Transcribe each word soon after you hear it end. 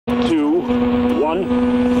2,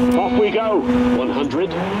 1, off we go. 100,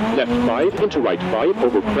 left 5 into right 5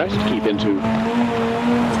 over crest, keep into.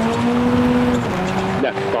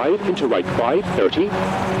 Left 5 into right 5, 30.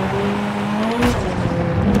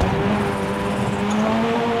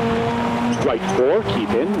 Right 4, keep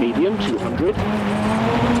in, medium, 200.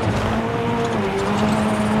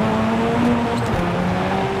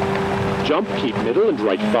 Jump, keep middle and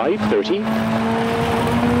right 5, 30.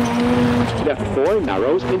 Left 4,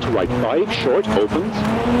 narrows into right 5, short, opens.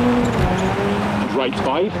 right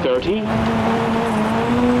 5, 30.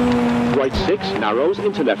 Right 6, narrows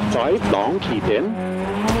into left 5, long, keep in.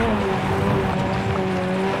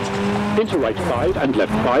 Into right 5 and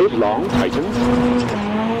left 5, long, tightens.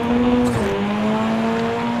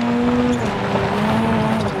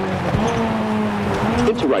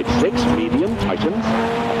 Into right 6, medium, tightens.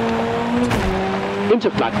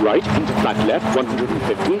 Into flat right, into flat left,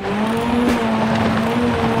 150.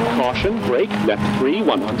 Caution, brake, left 3,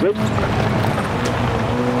 100.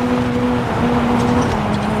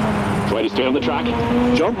 Try to stay on the track.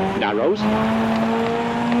 Jump, narrows.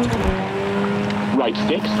 Right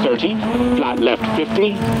 6, 30. Flat left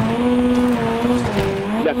 50.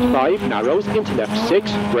 Left 5, narrows, into left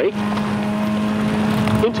 6, brake.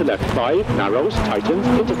 Into left 5, narrows, tightens,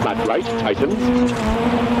 into flat right, tightens.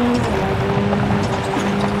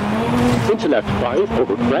 Into left 5,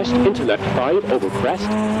 over crest, into left 5, over crest.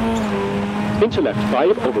 Into left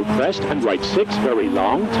 5, over crest, and right 6, very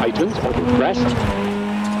long, tightens, over crest.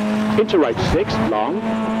 Into right 6, long.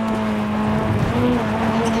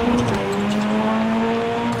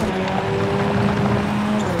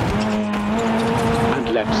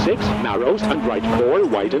 And left 6, narrows, and right 4,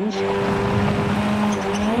 widens.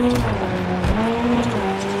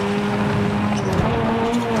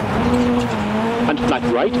 And flat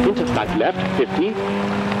right into flat left, 50.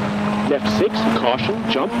 Left 6,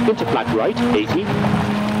 caution, jump into flat right, 80.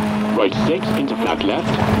 Right 6 into flat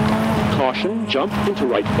left. Caution, jump into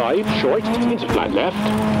right 5, short, Into flat left.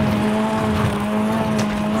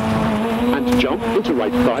 and jump into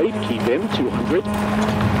right 5, keep in, 200.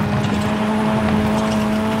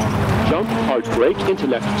 Jump, hard brake into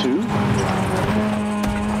left 2.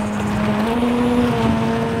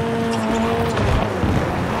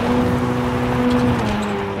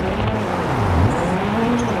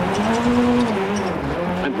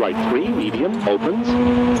 And right 3, medium, opens.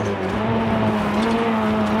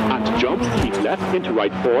 And jump, keep left into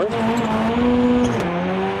right 4.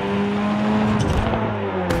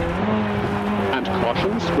 And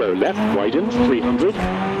caution, square left, widens, 300.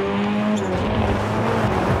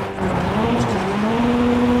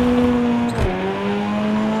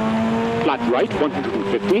 Flat right,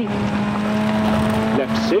 150.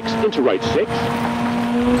 Left 6 into right 6.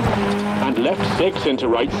 And left 6 into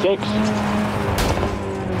right 6.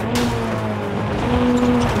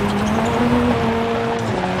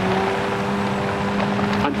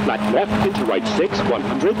 And flat left into right 6,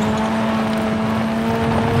 100.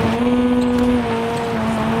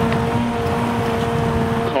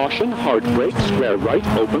 Caution, hard brake, square right,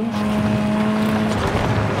 opens.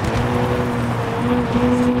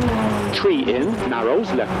 Tree in,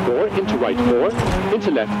 narrows, left 4, into right 4,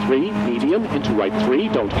 into left 3, medium, into right 3,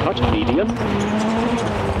 don't cut, medium.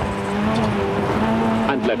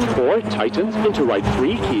 And left 4, tightens, into right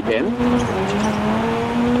 3, keep in.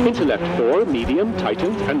 Into left 4, medium,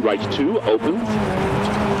 tightens, and right 2, opens.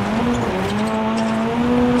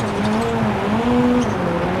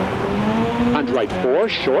 And right 4,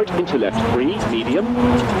 short, into left 3, medium.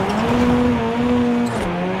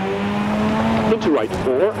 Into right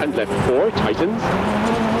 4 and left 4, tightens.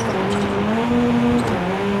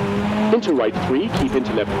 Into right 3, keep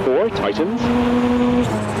into left 4, tightens.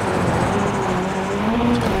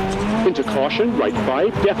 Into caution, right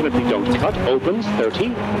 5, definitely don't cut, opens,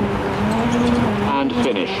 30. And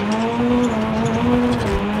finish.